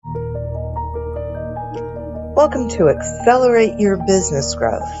Welcome to Accelerate Your Business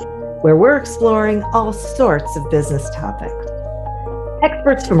Growth, where we're exploring all sorts of business topics.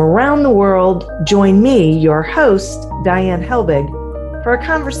 Experts from around the world join me, your host, Diane Helbig, for a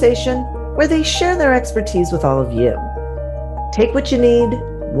conversation where they share their expertise with all of you. Take what you need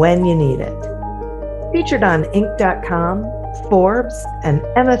when you need it. Featured on Inc.com, Forbes, and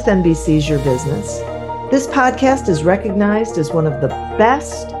MSNBC's Your Business, this podcast is recognized as one of the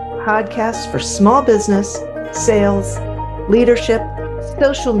best podcasts for small business, sales, leadership,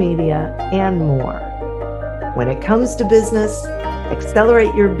 social media, and more. When it comes to business,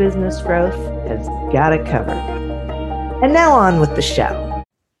 Accelerate Your Business Growth has got it covered. And now on with the show.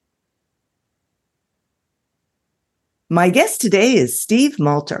 My guest today is Steve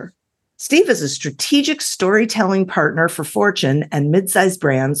Malter. Steve is a strategic storytelling partner for Fortune and mid-sized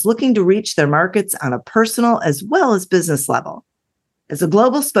brands looking to reach their markets on a personal as well as business level. As a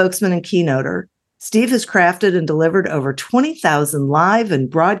global spokesman and keynoter, Steve has crafted and delivered over 20,000 live and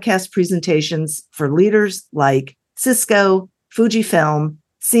broadcast presentations for leaders like Cisco, Fujifilm,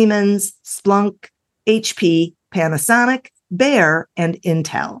 Siemens, Splunk, HP, Panasonic, Bayer, and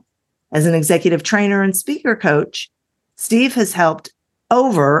Intel. As an executive trainer and speaker coach, Steve has helped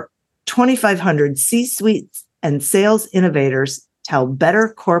over 2,500 C-suites and sales innovators tell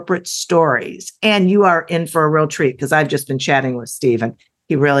better corporate stories. And you are in for a real treat because I've just been chatting with Steve, and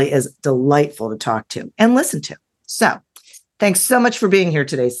he really is delightful to talk to and listen to. So thanks so much for being here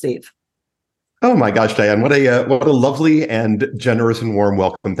today, Steve. Oh my gosh, Diane, what a lovely and generous and warm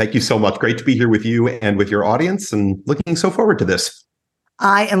welcome. Thank you so much. Great to be here with you and with your audience, and looking so forward to this.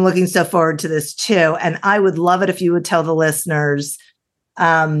 I am looking so forward to this too. And I would love it if you would tell the listeners,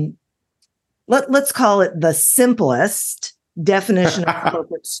 let's call it the simplest definition of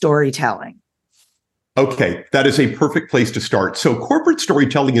corporate storytelling. Okay, that is a perfect place to start. So corporate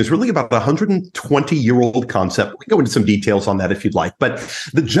storytelling is really about a 120-year-old concept. We can go into some details on that if you'd like. But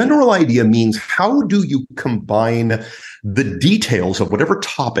the general idea means, how do you combine the details of whatever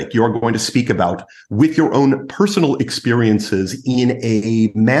topic you're going to speak about with your own personal experiences in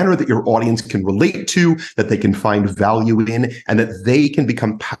a manner that your audience can relate to, that they can find value in, and that they can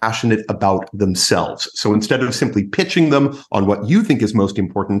become passionate about themselves. So instead of simply pitching them on what you think is most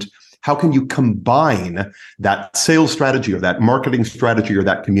important, how can you combine that sales strategy or that marketing strategy or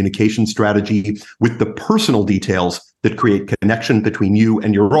that communication strategy with the personal details that create connection between you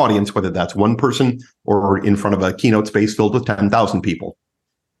and your audience, whether that's one person or in front of a keynote space filled with 10,000 people?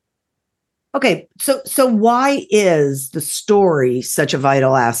 Okay, so why is the story such a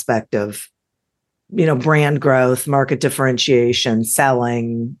vital aspect of, brand growth, market differentiation,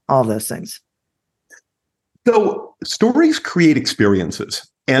 selling, all those things? So stories create experiences.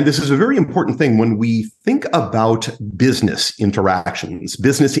 And this is a very important thing when we think about business interactions,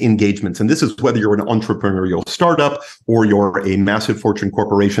 business engagements. And this is whether you're an entrepreneurial startup or you're a massive Fortune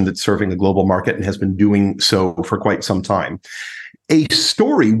corporation that's serving a global market and has been doing so for quite some time. A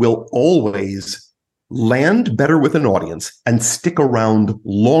story will always land better with an audience and stick around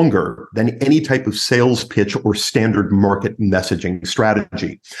longer than any type of sales pitch or standard market messaging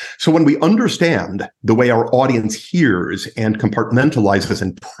strategy. So when we understand the way our audience hears and compartmentalizes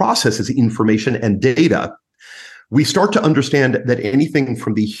and processes information and data, we start to understand that anything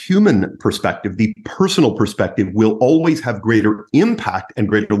from the human perspective, the personal perspective, will always have greater impact and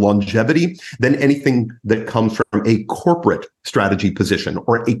greater longevity than anything that comes from a corporate strategy position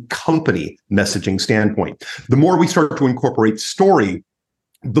or a company messaging standpoint. The more we start to incorporate story,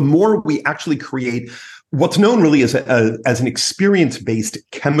 the more we actually create what's known really as an experience-based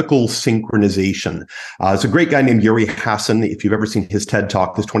chemical synchronization. It's a great guy named Yuri Hassan. If you've ever seen his TED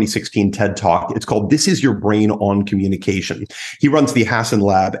Talk, this 2016 TED Talk, it's called This Is Your Brain on Communication. He runs the Hassan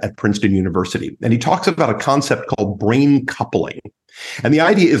Lab at Princeton University, and he talks about a concept called brain coupling. And the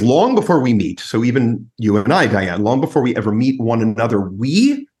idea is, long before we meet, so even you and I, Diane, long before we ever meet one another,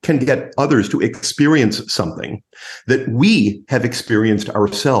 we can get others to experience something that we have experienced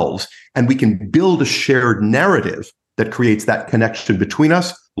ourselves, and we can build a shared narrative that creates that connection between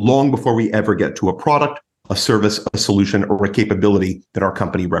us long before we ever get to a product, a service, a solution, or a capability that our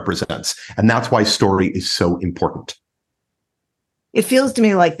company represents. And that's why story is so important. It feels to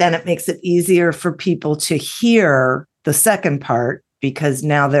me like then it makes it easier for people to hear the second part because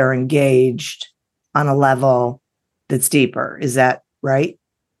now they're engaged on a level that's deeper. Is that right?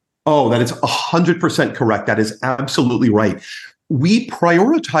 Oh, that is 100% correct. That is absolutely right. we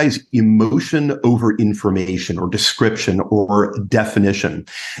prioritize emotion over information or description or definition.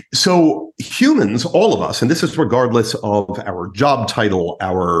 So humans, all of us, and this is regardless of our job title,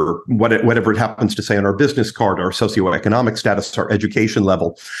 our whatever it happens to say on our business card, our socioeconomic status, our education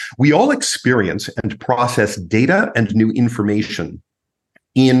level, we all experience and process data and new information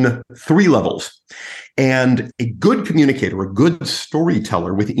in three levels. And a good communicator, a good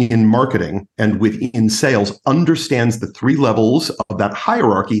storyteller within marketing and within sales understands the three levels of that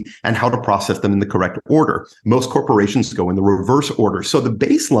hierarchy and how to process them in the correct order. Most corporations go in the reverse order. So the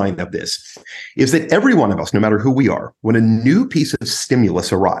baseline of this is that every one of us, no matter who we are, when a new piece of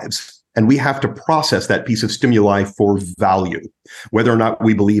stimulus arrives, and we have to process that piece of stimuli for value, whether or not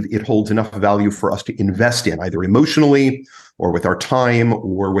we believe it holds enough value for us to invest in, either emotionally or with our time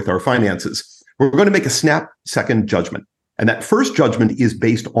or with our finances. We're going to make a snap-second judgment. And that first judgment is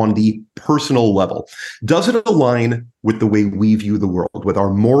based on the personal level. Does it align with the way we view the world, with our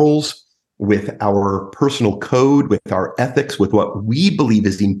morals, with our personal code, with our ethics, with what we believe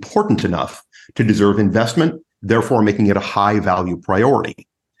is important enough to deserve investment, therefore making it a high-value priority?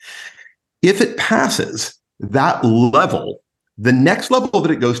 If it passes that level, the next level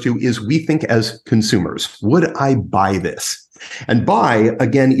that it goes to is we think as consumers, would I buy this? And buy,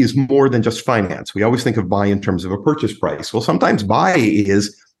 again, is more than just finance. We always think of buy in terms of a purchase price. Well, sometimes buy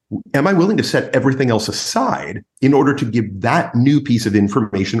is, am I willing to set everything else aside in order to give that new piece of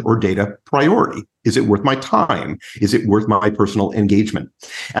information or data priority? Is it worth my time? Is it worth my personal engagement?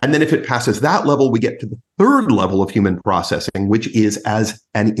 And then if it passes that level, we get to the third level of human processing, which is as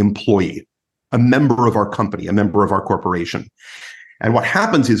an employee, a member of our company, a member of our corporation. And what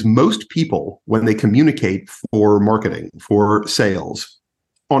happens is most people, when they communicate for marketing, for sales,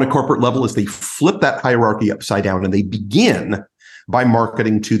 on a corporate level, is they flip that hierarchy upside down and they begin by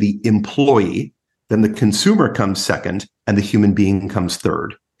marketing to the employee. Then the consumer comes second and the human being comes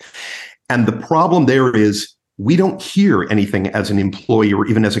third. And the problem there is we don't hear anything as an employee or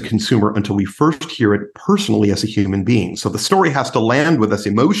even as a consumer until we first hear it personally as a human being. So the story has to land with us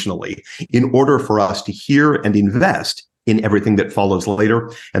emotionally in order for us to hear and invest in everything that follows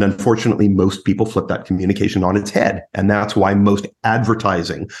later. And unfortunately, most people flip that communication on its head. And that's why most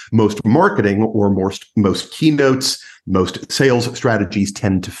advertising, most marketing, or most keynotes, most sales strategies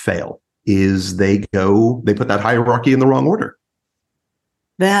tend to fail, is they put that hierarchy in the wrong order.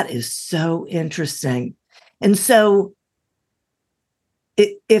 That is so interesting. And so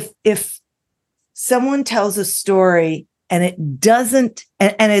if someone tells a story and it doesn't,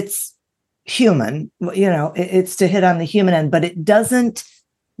 and it's human, it's to hit on the human end, but it doesn't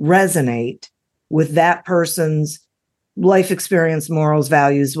resonate with that person's life experience, morals,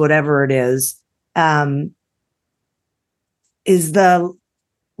 values, whatever it is the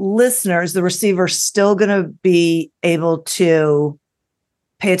listener, is the receiver still going to be able to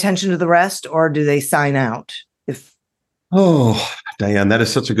pay attention to the rest, or do they sign out? Oh, Diane, that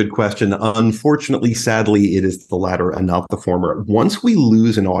is such a good question. Unfortunately, sadly, it is the latter and not the former. Once we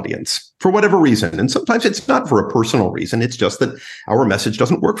lose an audience, for whatever reason, and sometimes it's not for a personal reason, it's just that our message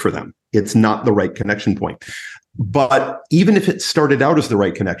doesn't work for them. It's not the right connection point. But even if it started out as the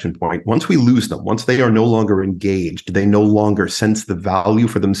right connection point, once we lose them, once they are no longer engaged, they no longer sense the value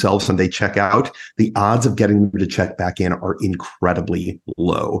for themselves and they check out, the odds of getting them to check back in are incredibly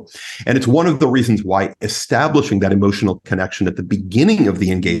low. And it's one of the reasons why establishing that emotional connection at the beginning of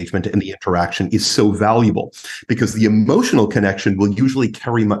the engagement and the interaction is so valuable, because the emotional connection will usually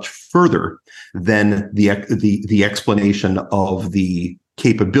carry much further than the explanation of the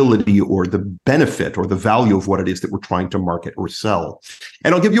capability or the benefit or the value of what it is that we're trying to market or sell.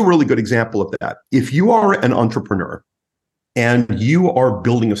 And I'll give you a really good example of that. If you are an entrepreneur and you are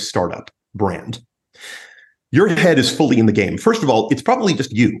building a startup brand, your head is fully in the game. First of all, it's probably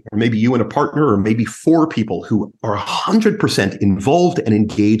just you, or maybe you and a partner, or maybe 4 people who are 100% involved and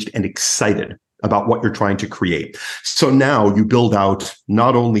engaged and excited about what you're trying to create. So now you build out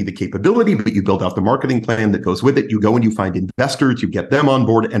not only the capability, but you build out the marketing plan that goes with it. You go and you find investors, you get them on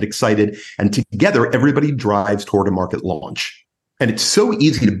board and excited, and together everybody drives toward a market launch. And it's so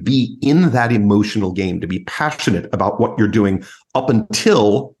easy to be in that emotional game, to be passionate about what you're doing up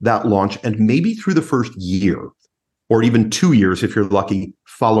until that launch, and maybe through the first year, or even 2 years if you're lucky,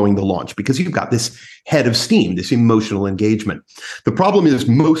 following the launch, because you've got this head of steam, this emotional engagement. The problem is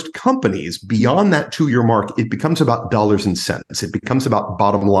most companies, beyond that 2-year mark, it becomes about dollars and cents. It becomes about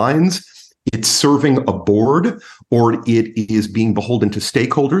bottom lines. It's serving a board, or it is being beholden to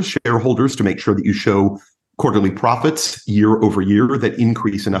stakeholders, shareholders, to make sure that you show quarterly profits year over year that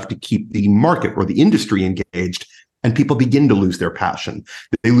increase enough to keep the market or the industry engaged. and people begin to lose their passion.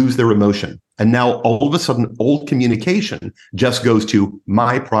 They lose their emotion. And now all of a sudden, old communication just goes to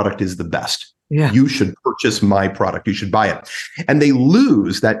my product is the best. Yeah. You should purchase my product. You should buy it. And they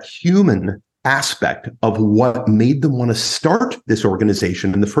lose that human aspect of what made them want to start this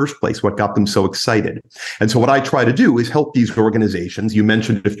organization in the first place, what got them so excited. And so what I try to do is help these organizations. You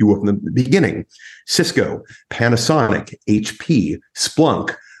mentioned a few of them at the beginning: Cisco, Panasonic, HP,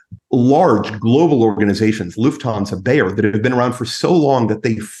 Splunk, large global organizations, Lufthansa, Bayer, that have been around for so long that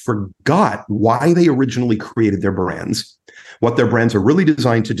they forgot why they originally created their brands, what their brands are really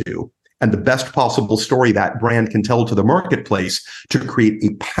designed to do, and the best possible story that brand can tell to the marketplace to create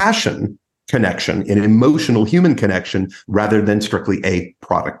a passion connection, an emotional human connection, rather than strictly a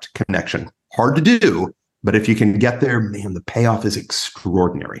product connection. Hard to do, but if you can get there, man, the payoff is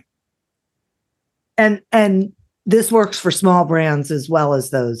extraordinary. And this works for small brands as well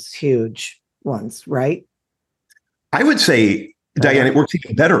as those huge ones, right? I would say, Diane, it works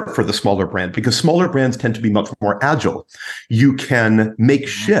even better for the smaller brand because smaller brands tend to be much more agile. You can make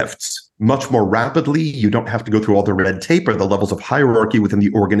shifts much more rapidly. You don't have to go through all the red tape or the levels of hierarchy within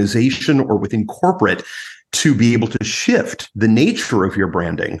the organization or within corporate to be able to shift the nature of your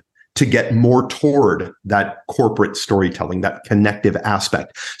branding to get more toward that corporate storytelling, that connective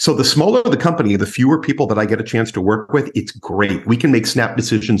aspect. So the smaller the company, the fewer people that I get a chance to work with, it's great. We can make snap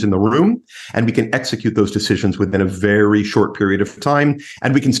decisions in the room and we can execute those decisions within a very short period of time.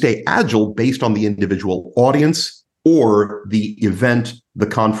 And we can stay agile based on the individual audience or the event, the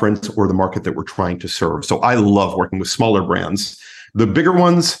conference, or the market that we're trying to serve. So I love working with smaller brands. The bigger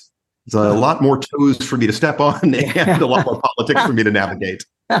ones, there's a lot more toes for me to step on and a lot more politics for me to navigate.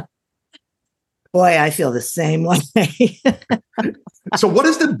 Boy, I feel the same way. So what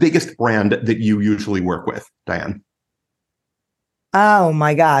is the biggest brand that you usually work with, Diane? Oh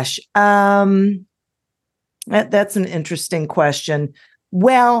my gosh. That's an interesting question.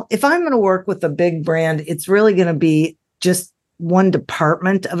 Well, if I'm going to work with a big brand, it's really going to be just one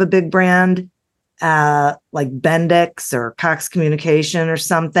department of a big brand, like Bendix or Cox Communication or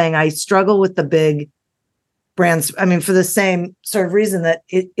something. I struggle with the big brands. I mean, for the same sort of reason that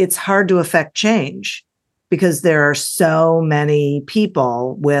it's hard to affect change because there are so many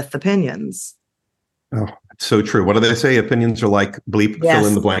people with opinions. Oh, it's so true. What do they say? Opinions are like bleep, Yes. fill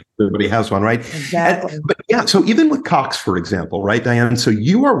in the blank. Everybody has one, right? Exactly. But yeah, so even with Cox, for example, right, Diane? So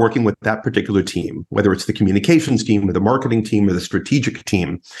you are working with that particular team, whether it's the communications team or the marketing team or the strategic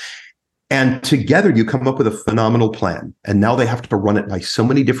team. And together you come up with a phenomenal plan. And now they have to run it by so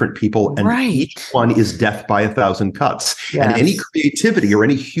many different people. And Right. each one is death by 1,000 cuts. Yes. And any creativity or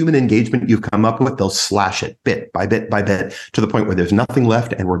any human engagement you've come up with, they'll slash it bit by bit by bit to the point where there's nothing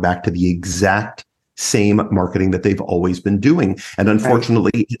left. And we're back to the exact same marketing that they've always been doing. And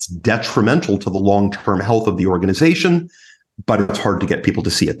unfortunately, It's detrimental to the long-term health of the organization, but it's hard to get people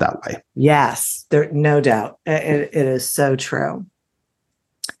to see it that way. Yes, no doubt. It is so true.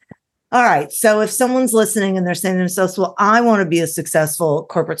 All right. So if someone's listening and they're saying to themselves, well, I want to be a successful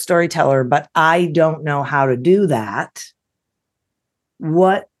corporate storyteller, but I don't know how to do that.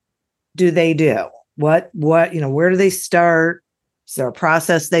 What do they do? Where do they start? Is there a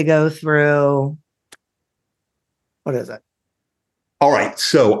process they go through? What is it? All right.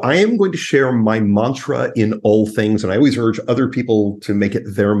 So I am going to share my mantra in all things, and I always urge other people to make it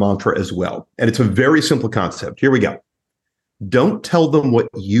their mantra as well. And it's a very simple concept. Here we go. Don't tell them what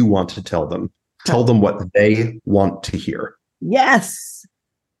you want to tell them. Tell them what they want to hear. Yes.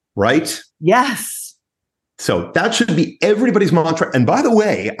 Right? Yes. So that should be everybody's mantra. And by the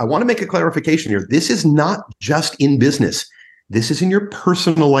way, I want to make a clarification here. This is not just in business. This is in your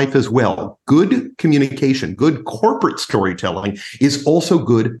personal life as well. Good communication, good corporate storytelling is also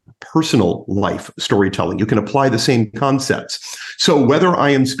good personal life storytelling. You can apply the same concepts. So whether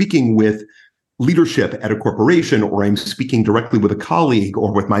I am speaking with leadership at a corporation, or I'm speaking directly with a colleague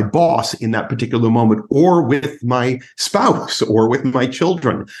or with my boss in that particular moment, or with my spouse or with my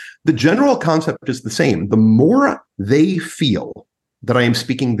children, the general concept is the same. The more they feel that I am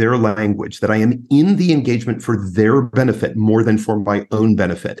speaking their language, that I am in the engagement for their benefit more than for my own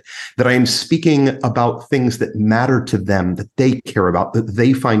benefit, that I am speaking about things that matter to them, that they care about, that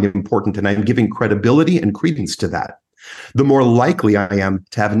they find important, and I'm giving credibility and credence to that, the more likely I am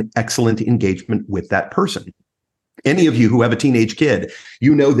to have an excellent engagement with that person. Any of you who have a teenage kid,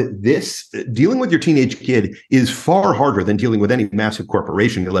 you know that dealing with your teenage kid is far harder than dealing with any massive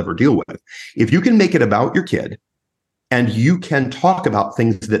corporation you'll ever deal with. If you can make it about your kid and you can talk about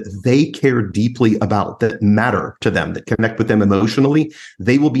things that they care deeply about, that matter to them, that connect with them emotionally,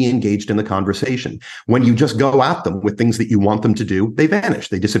 they will be engaged in the conversation. When you just go at them with things that you want them to do, they vanish.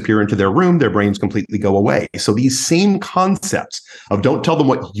 They disappear into their room. Their brains completely go away. So these same concepts of don't tell them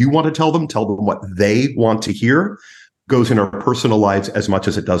what you want to tell them what they want to hear goes in our personal lives as much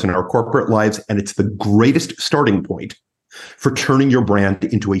as it does in our corporate lives. And it's the greatest starting point for turning your brand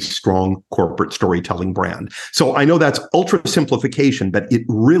into a strong corporate storytelling brand. So I know that's ultra simplification, but it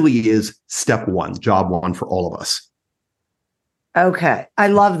really is step one, job one for all of us. Okay. I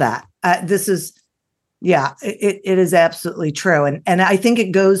love that. It is absolutely true. And I think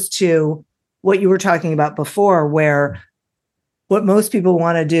it goes to what you were talking about before, where what most people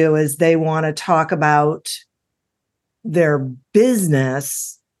want to do is they want to talk about their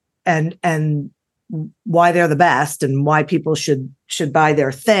business and why they're the best and why people should buy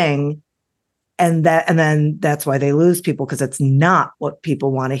their thing. And then that's why they lose people, because it's not what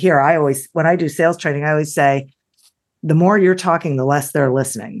people want to hear. When I do sales training, I always say, the more you're talking, the less they're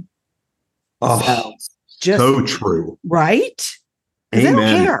listening. Oh, so true. Right? Amen. They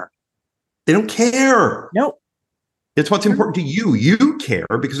don't care. They don't care. Nope. It's what's important to you. You care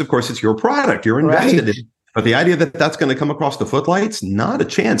because, of course, it's your product. You're invested in it. But the idea that that's going to come across the footlights, not a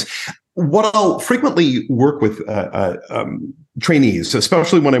chance. What I'll frequently work with trainees,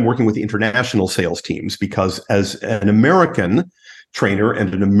 especially when I'm working with international sales teams, because as an American trainer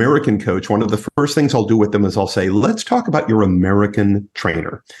and an American coach, one of the first things I'll do with them is I'll say, let's talk about your American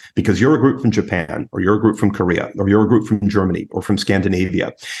trainer, because you're a group from Japan, or you're a group from Korea, or you're a group from Germany, or from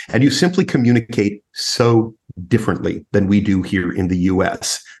Scandinavia, and you simply communicate so differently than we do here in the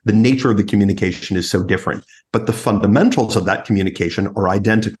US. The nature of the communication is so different, but the fundamentals of that communication are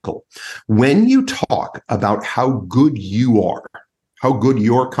identical. When you talk about how good you are, how good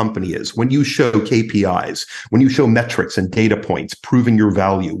your company is, when you show KPIs, when you show metrics and data points proving your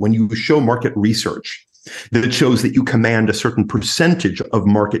value, when you show market research that shows that you command a certain percentage of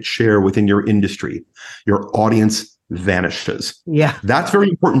market share within your industry, your audience vanishes. Yeah. That's very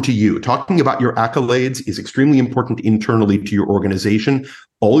important to you. Talking about your accolades is extremely important internally to your organization.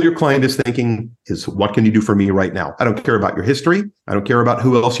 All your client is thinking is, what can you do for me right now? I don't care about your history. I don't care about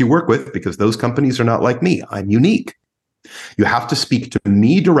who else you work with, because those companies are not like me. I'm unique. You have to speak to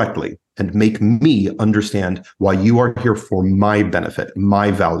me directly and make me understand why you are here for my benefit, my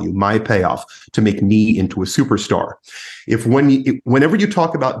value, my payoff, to make me into a superstar. Whenever you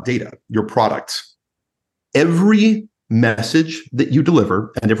talk about data, your products, every message that you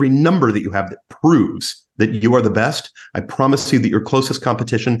deliver and every number that you have that proves that you are the best, I promise you that your closest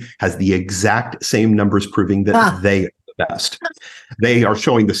competition has the exact same numbers proving that they are the best. They are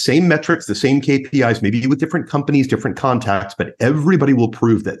showing the same metrics, the same KPIs, maybe with different companies, different contacts, but everybody will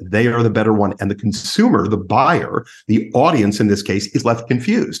prove that they are the better one. And the consumer, the buyer, the audience in this case, is left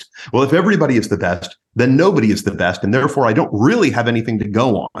confused. Well, if everybody is the best, then nobody is the best. And therefore, I don't really have anything to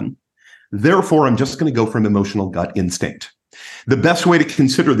go on. Therefore, I'm just going to go from emotional gut instinct. The best way to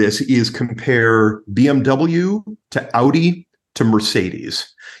consider this is compare BMW to Audi to Mercedes.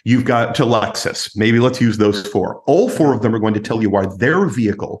 You've got to Lexus. Maybe let's use those four. All four of them are going to tell you why their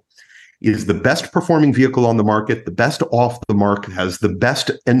vehicle is the best performing vehicle on the market, the best off the market, has the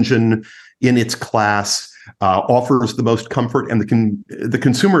best engine in its class, offers the most comfort, and the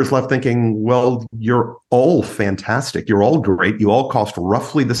consumer is left thinking, well, you're all fantastic. You're all great. You all cost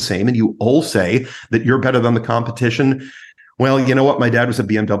roughly the same, and you all say that you're better than the competition. Well, you know what? My dad was a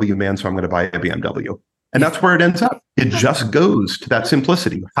BMW man, so I'm going to buy a BMW. And that's where it ends up. It just goes to that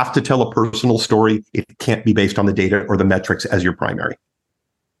simplicity. You have to tell a personal story. It can't be based on the data or the metrics as your primary.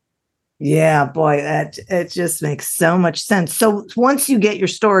 Yeah, boy, it just makes so much sense. So once you get your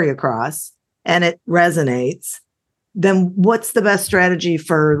story across and it resonates, then what's the best strategy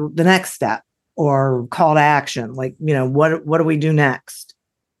for the next step or call to action? Like, what do we do next?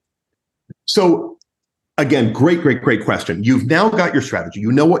 So again, great question. You've now got your strategy.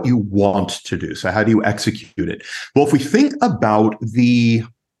 You know what you want to do. So how do you execute it? Well, if we think about the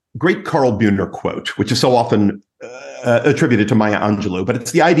great Carl Buehner quote, which is so often attributed to Maya Angelou, but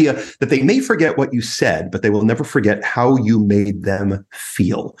it's the idea that they may forget what you said, but they will never forget how you made them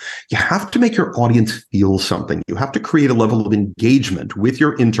feel. You have to make your audience feel something. You have to create a level of engagement with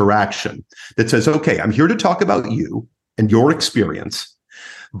your interaction that says, okay, I'm here to talk about you and your experience.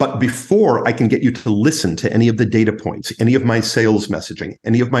 But before I can get you to listen to any of the data points, any of my sales messaging,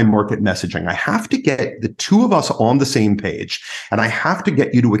 any of my market messaging, I have to get the two of us on the same page, and I have to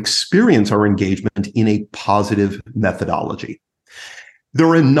get you to experience our engagement in a positive methodology. There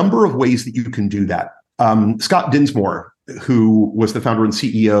are a number of ways that you can do that. Scott Dinsmore who was the founder and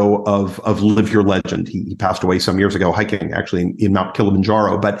CEO of Live Your Legend. He passed away some years ago hiking actually in Mount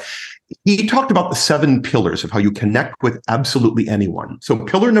Kilimanjaro, but he talked about the 7 pillars of how you connect with absolutely anyone. So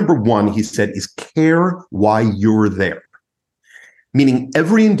pillar number 1, he said, is care why you're there. Meaning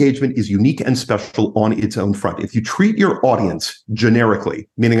every engagement is unique and special on its own front. If you treat your audience generically,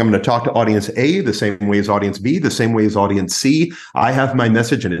 meaning I'm going to talk to audience A the same way as audience B, the same way as audience C, I have my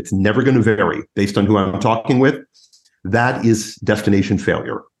message and it's never going to vary based on who I'm talking with, that is destination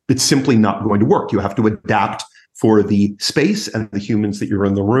failure. It's simply not going to work. You have to adapt for the space and the humans that you're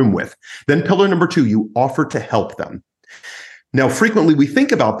in the room with. Then pillar number 2, you offer to help them. Now, frequently we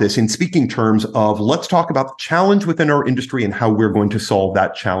think about this in speaking terms of let's talk about the challenge within our industry and how we're going to solve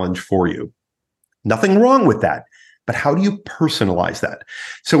that challenge for you. Nothing wrong with that, but how do you personalize that?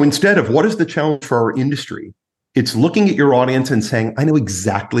 So instead of what is the challenge for our industry, it's looking at your audience and saying, I know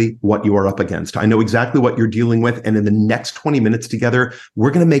exactly what you are up against. I know exactly what you're dealing with. And in the next 20 minutes together,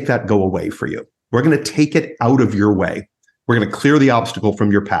 we're going to make that go away for you. We're going to take it out of your way. We're going to clear the obstacle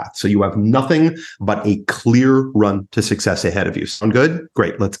from your path. So you have nothing but a clear run to success ahead of you. Sound good?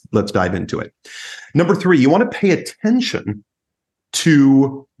 Great. Let's dive into it. Number 3, you want to pay attention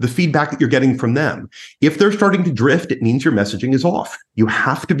to the feedback that you're getting from them. If they're starting to drift, it means your messaging is off. You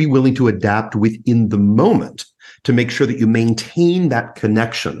have to be willing to adapt within the moment to make sure that you maintain that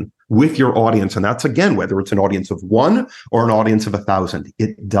connection with your audience. And that's, again, whether it's an audience of 1 or an audience of 1,000,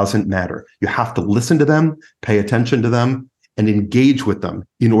 it doesn't matter. You have to listen to them, pay attention to them, and engage with them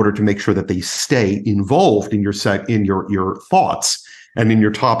in order to make sure that they stay involved in your thoughts and in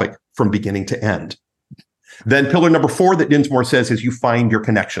your topic from beginning to end. Then pillar number 4 that Dinsmore says is you find your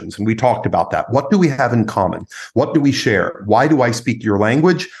connections. And we talked about that. What do we have in common? What do we share? Why do I speak your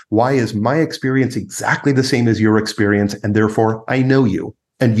language? Why is my experience exactly the same as your experience? And therefore, I know you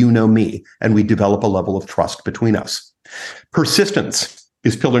and you know me, and we develop a level of trust between us. Persistence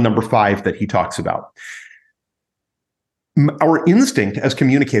is pillar number 5 that he talks about. Our instinct as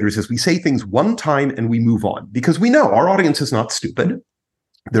communicators is we say things one time and we move on because we know our audience is not stupid.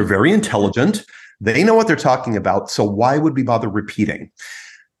 They're very intelligent. They know what they're talking about. So why would we bother repeating?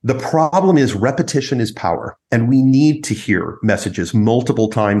 The problem is repetition is power, and we need to hear messages multiple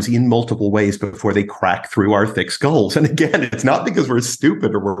times in multiple ways before they crack through our thick skulls. And again, it's not because we're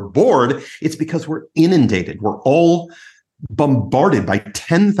stupid or we're bored. It's because we're inundated. We're all bombarded by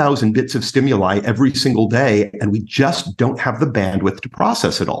 10,000 bits of stimuli every single day, and we just don't have the bandwidth to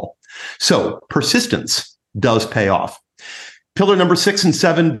process it all. So persistence does pay off. Pillar number 6 and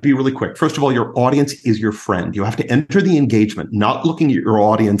 7, be really quick. First of all, your audience is your friend. You have to enter the engagement, not looking at your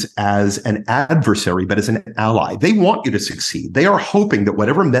audience as an adversary, but as an ally. They want you to succeed. They are hoping that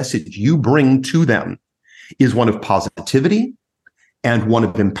whatever message you bring to them is one of positivity and one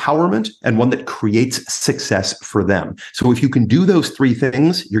of empowerment and one that creates success for them. So if you can do those 3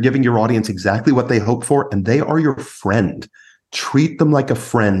 things, you're giving your audience exactly what they hope for, and they are your friend. Treat them like a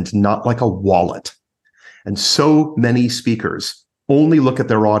friend, not like a wallet. And so many speakers only look at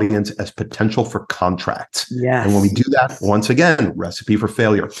their audience as potential for contracts. Yes. And when we do that, once again, recipe for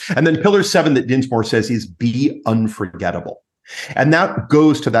failure. And then pillar 7 that Dinsmore says is be unforgettable. And that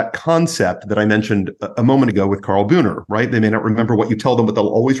goes to that concept that I mentioned a moment ago with Carl Booner, right? They may not remember what you tell them, but they'll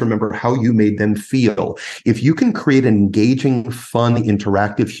always remember how you made them feel. If you can create an engaging, fun,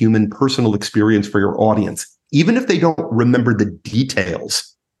 interactive, human, personal experience for your audience, even if they don't remember the details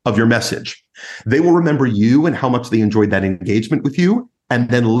of your message, they will remember you and how much they enjoyed that engagement with you. And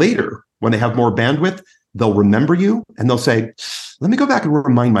then later, when they have more bandwidth, they'll remember you and they'll say, let me go back and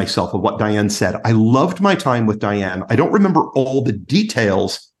remind myself of what Diane said. I loved my time with Diane. I don't remember all the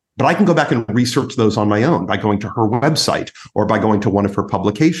details, but I can go back and research those on my own by going to her website or by going to one of her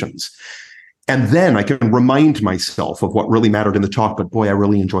publications. And then I can remind myself of what really mattered in the talk, but boy, I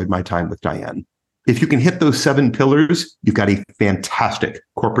really enjoyed my time with Diane. If you can hit those 7 pillars, you've got a fantastic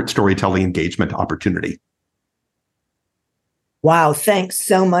corporate storytelling engagement opportunity. Wow, thanks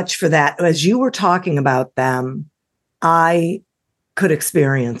so much for that. As you were talking about them, I could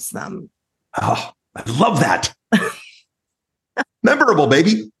experience them. Oh, I love that. Memorable,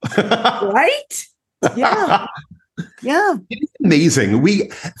 baby. Right? Yeah. Yeah. It's amazing. We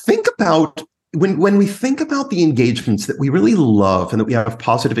think about when we think about the engagements that we really love and that we have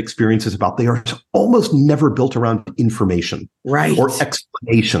positive experiences about, they are almost never built around information, right, or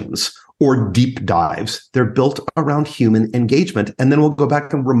explanations or deep dives. They're built around human engagement. And then we'll go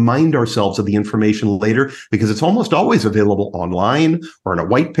back and remind ourselves of the information later because it's almost always available online or in a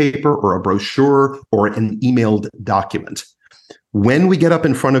white paper or a brochure or an emailed document. When we get up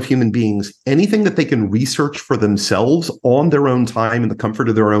in front of human beings, anything that they can research for themselves on their own time in the comfort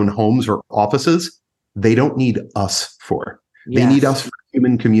of their own homes or offices, they don't need us for. They Yes. need us for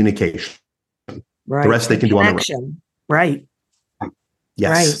human communication. Right. The rest they can do on their own. Connection. Right.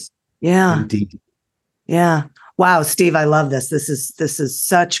 Yes. Right. Yeah. Indeed. Yeah. Wow, Steve, I love this. This is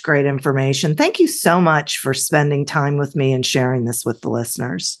such great information. Thank you so much for spending time with me and sharing this with the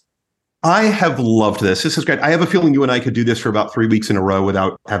listeners. I have loved this. This is great. I have a feeling you and I could do this for about 3 weeks in a row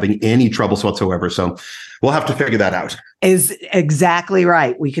without having any troubles whatsoever. So we'll have to figure that out. Is exactly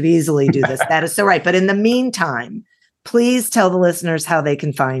right. We could easily do this. That is so right. But in the meantime, please tell the listeners how they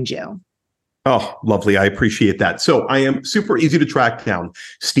can find you. Oh, lovely. I appreciate that. So I am super easy to track down.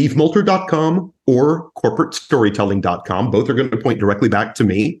 SteveMoulter.com or CorporateStorytelling.com. Both are going to point directly back to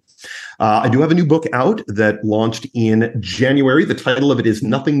me. I do have a new book out that launched in January. The title of it is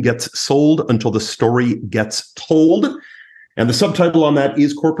Nothing Gets Sold Until the Story Gets Told. And the subtitle on that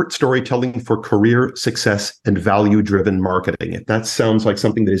is Corporate Storytelling for Career Success and Value-Driven Marketing. If that sounds like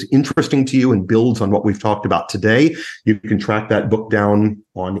something that is interesting to you and builds on what we've talked about today, you can track that book down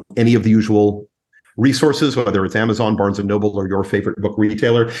on any of the usual resources, whether it's Amazon, Barnes & Noble, or your favorite book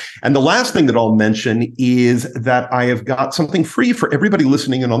retailer. And the last thing that I'll mention is that I have got something free for everybody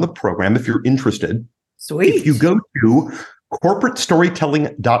listening in on the program if you're interested. Sweet. If you go to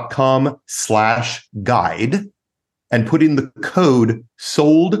corporatestorytelling.com/guide, and put in the code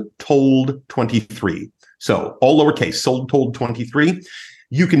SOLDTOLD23. So all lowercase, SOLDTOLD23.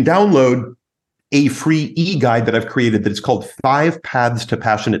 You can download a free e-guide that I've created that is called 5 Paths to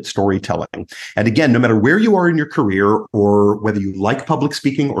Passionate Storytelling. And again, no matter where you are in your career, or whether you like public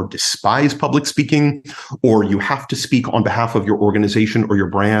speaking or despise public speaking, or you have to speak on behalf of your organization or your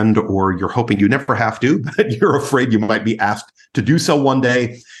brand, or you're hoping you never have to, but you're afraid you might be asked to do so one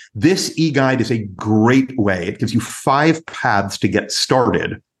day, this e-guide is a great way. It gives you 5 paths to get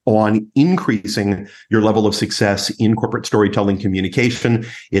started on increasing your level of success in corporate storytelling communication.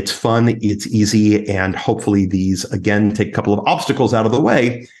 It's fun, it's easy, and hopefully these, again, take a couple of obstacles out of the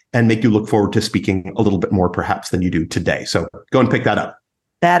way and make you look forward to speaking a little bit more perhaps than you do today. So go and pick that up.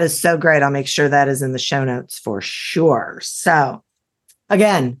 That is so great. I'll make sure that is in the show notes for sure. So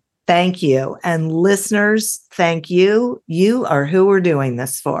again, thank you. And listeners, thank you. You are who we're doing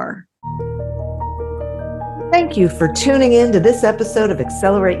this for. Thank you for tuning in to this episode of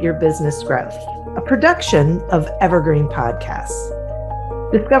Accelerate Your Business Growth, a production of Evergreen Podcasts.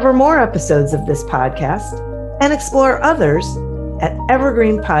 Discover more episodes of this podcast and explore others at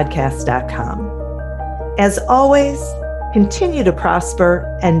evergreenpodcast.com. As always, continue to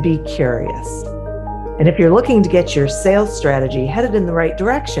prosper and be curious. And if you're looking to get your sales strategy headed in the right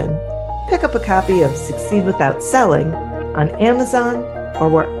direction, pick up a copy of Succeed Without Selling on Amazon or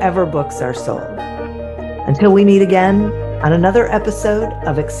wherever books are sold. Until we meet again on another episode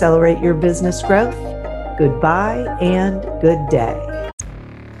of Accelerate Your Business Growth, goodbye and good day.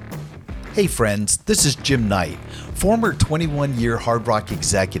 Hey friends, this is Jim Knight, former 21-year Hard Rock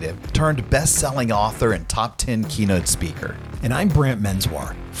executive turned best-selling author and top 10 keynote speaker. And I'm Brant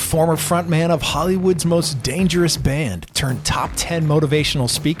Menswar, former frontman of Hollywood's Most Dangerous Band turned top 10 motivational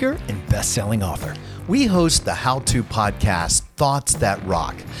speaker and best-selling author. We host the how-to podcast, Thoughts That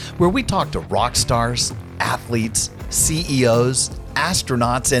Rock, where we talk to rock stars, athletes, CEOs,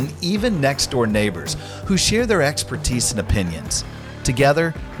 astronauts, and even next-door neighbors who share their expertise and opinions.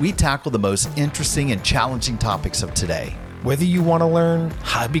 Together, we tackle the most interesting and challenging topics of today. Whether you want to learn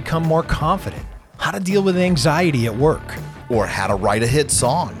how to become more confident, how to deal with anxiety at work, or how to write a hit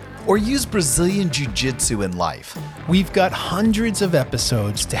song, or use Brazilian Jiu-Jitsu in life, we've got hundreds of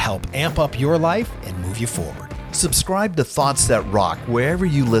episodes to help amp up your life and move you forward. Subscribe to Thoughts That Rock wherever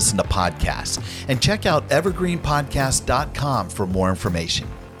you listen to podcasts, and check out evergreenpodcast.com for more information.